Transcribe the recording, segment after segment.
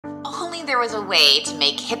only there was a way to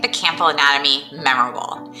make hippocampal anatomy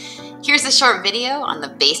memorable. Here's a short video on the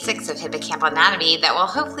basics of hippocampal anatomy that will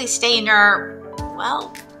hopefully stay in your,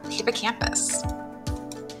 well, hippocampus.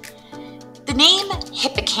 The name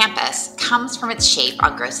hippocampus comes from its shape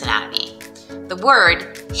on gross anatomy. The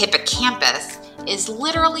word hippocampus is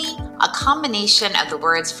literally a combination of the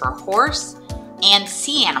words for horse and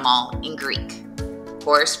sea animal in Greek.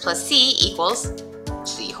 Horse plus sea equals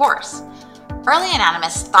seahorse. Early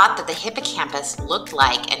anatomists thought that the hippocampus looked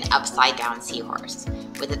like an upside-down seahorse,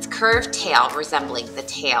 with its curved tail resembling the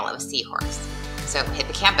tail of a seahorse. So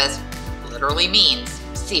hippocampus literally means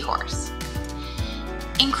seahorse.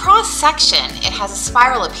 In cross-section, it has a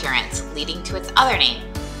spiral appearance leading to its other name,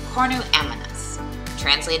 cornu ammonis,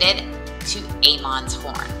 translated to Ammon's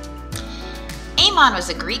horn. Ammon was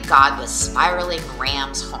a Greek god with spiraling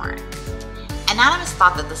ram's horn. Anatomists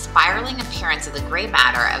thought that the spiraling appearance of the gray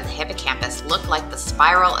matter of the hippocampus looked like the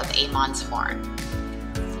spiral of Ammon's horn.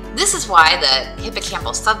 This is why the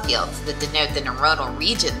hippocampal subfields that denote the neuronal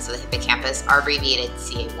regions of the hippocampus are abbreviated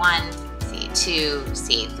CA1, CA2,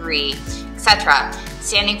 CA3, etc.,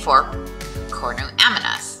 standing for cornu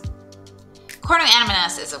ammonis. Cornu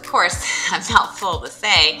ammonis is, of course, a mouthful to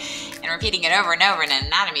say, and repeating it over and over in an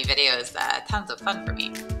anatomy video is tons of fun for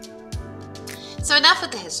me. So enough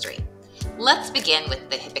with the history. Let's begin with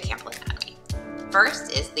the hippocampal anatomy.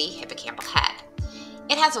 First is the hippocampal head.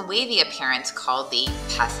 It has a wavy appearance called the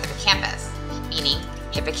pes hippocampus, meaning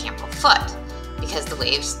hippocampal foot, because the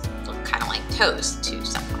waves look kind of like toes to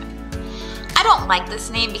someone. I don't like this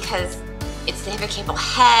name because it's the hippocampal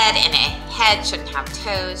head, and a head shouldn't have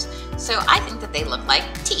toes, so I think that they look like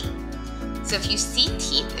teeth. So if you see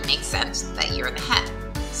teeth, it makes sense that you're in the head.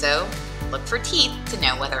 So look for teeth to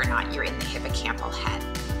know whether or not you're in the hippocampal head.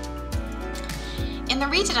 In the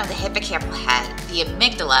region of the hippocampal head, the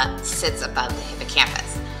amygdala sits above the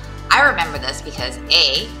hippocampus. I remember this because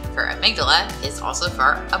A for amygdala is also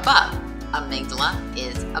for above. Amygdala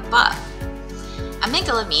is above.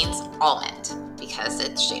 Amygdala means almond because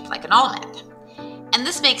it's shaped like an almond. And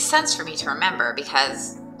this makes sense for me to remember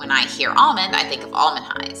because when I hear almond, I think of almond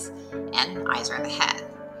eyes, and eyes are in the head.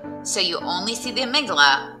 So you only see the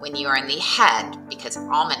amygdala when you are in the head because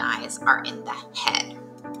almond eyes are in the head.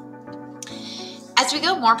 As we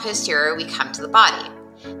go more posterior, we come to the body.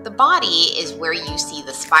 The body is where you see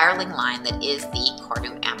the spiraling line that is the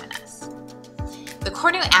cornu ammonis. The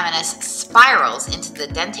cornu ammonis spirals into the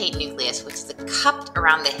dentate nucleus, which is cupped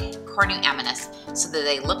around the cornu ammonis so that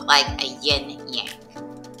they look like a yin-yang.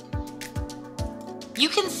 You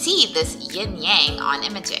can see this yin-yang on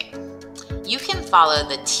imaging. You can follow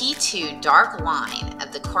the T2 dark line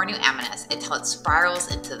of the cornu ammonis until it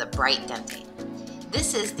spirals into the bright dentate.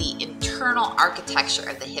 This is the internal architecture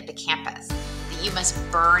of the hippocampus that you must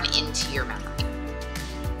burn into your memory.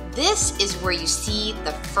 This is where you see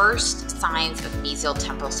the first signs of mesial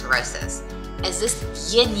temporal sclerosis, as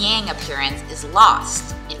this yin-yang appearance is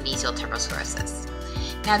lost in mesial temporal sclerosis.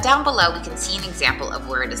 Now down below we can see an example of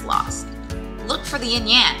where it is lost. Look for the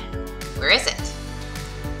yin-yang. Where is it?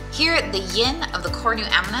 Here, the yin of the cornu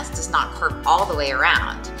ammonis does not curve all the way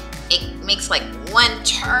around. It makes like one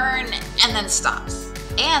turn and then stops,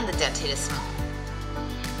 and the dentate is small.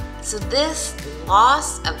 So this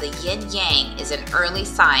loss of the yin-yang is an early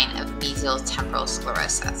sign of mesial temporal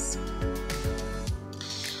sclerosis.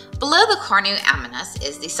 Below the cornu ammonis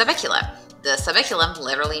is the subiculum. The subiculum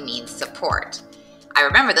literally means support. I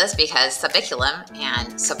remember this because subiculum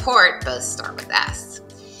and support both start with S.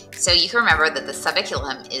 So you can remember that the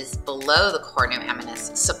subiculum is below the cornu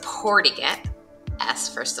ammonis, supporting it,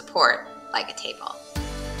 S for support, like a table.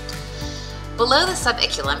 Below the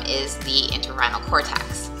subiculum is the entorhinal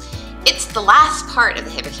cortex. It's the last part of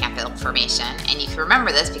the hippocampal formation, and you can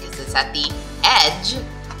remember this because it's at the edge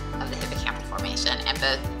of the hippocampal formation, and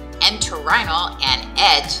both entorhinal and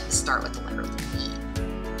edge start with the letter E.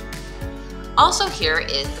 Also here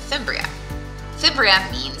is the fimbria.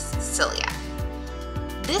 Fimbria means cilia.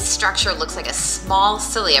 This structure looks like a small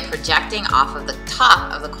cilia projecting off of the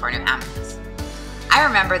top of the cornu ammonis. I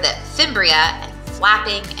remember that fimbria and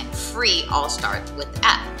flapping and free all start with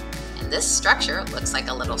F. And this structure looks like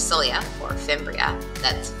a little cilia, or fimbria,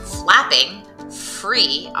 that's flapping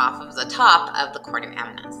free off of the top of the cornu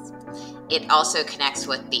ammonis. It also connects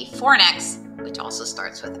with the fornix, which also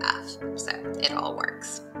starts with F, so it all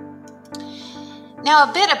works. Now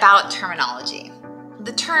a bit about terminology.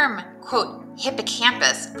 The term, quote,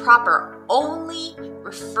 hippocampus proper only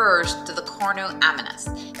refers to the cornu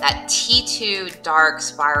ammonis, that T2 dark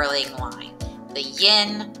spiraling line, the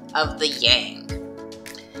yin of the yang.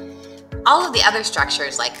 All of the other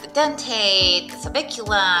structures like the dentate, the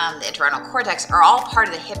subiculum, the entorhinal cortex are all part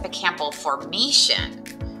of the hippocampal formation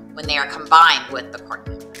when they are combined with the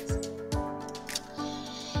cortex.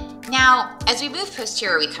 Now, as we move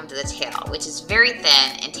posterior, we come to the tail, which is very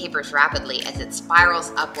thin and tapers rapidly as it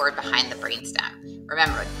spirals upward behind the brainstem.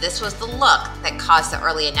 Remember, this was the look that caused the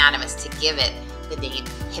early anatomists to give it the name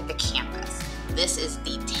hippocampus. This is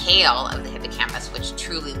the tail of the hippocampus, which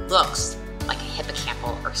truly looks like a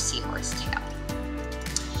hippocampal or seahorse tail.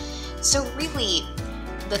 So really,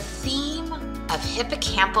 the theme of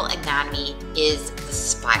hippocampal anatomy is the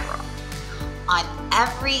spiral. On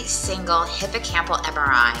every single hippocampal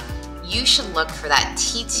MRI, you should look for that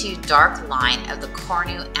T2 dark line of the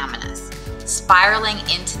cornu aminis spiraling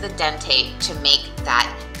into the dentate to make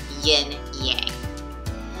that yin-yang.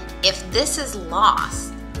 If this is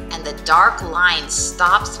lost and the dark line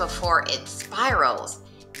stops before it spirals,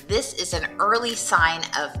 this is an early sign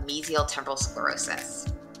of mesial temporal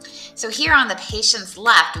sclerosis. So here on the patient's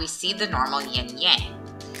left, we see the normal yin-yang.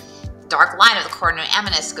 Dark line of the cornu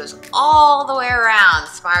aminis goes all the way around,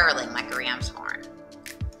 spiraling like a ram's horn.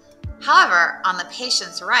 However, on the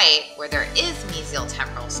patient's right, where there is mesial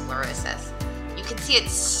temporal sclerosis, you can see it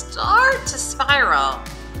start to spiral,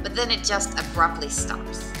 but then it just abruptly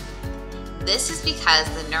stops. This is because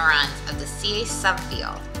the neurons of the CA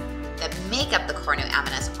subfield that make up the cornu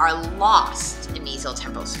aminis are lost in mesial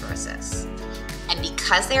temporal sclerosis. And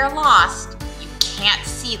because they are lost, you can't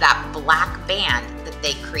see that black band that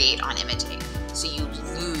they create on imaging, so you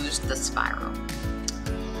lose the spiral.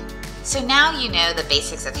 So now you know the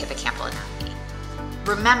basics of hippocampal anatomy.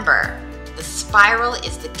 Remember, the spiral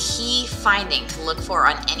is the key finding to look for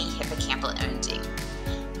on any hippocampal imaging.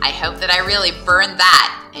 I hope that I really burned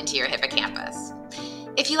that into your hippocampus.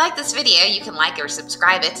 If you like this video, you can like or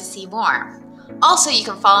subscribe it to see more. Also, you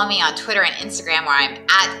can follow me on Twitter and Instagram where I'm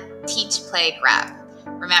at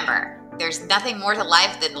TeachPlayGrab. Remember, there's nothing more to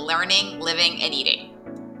life than learning, living, and eating.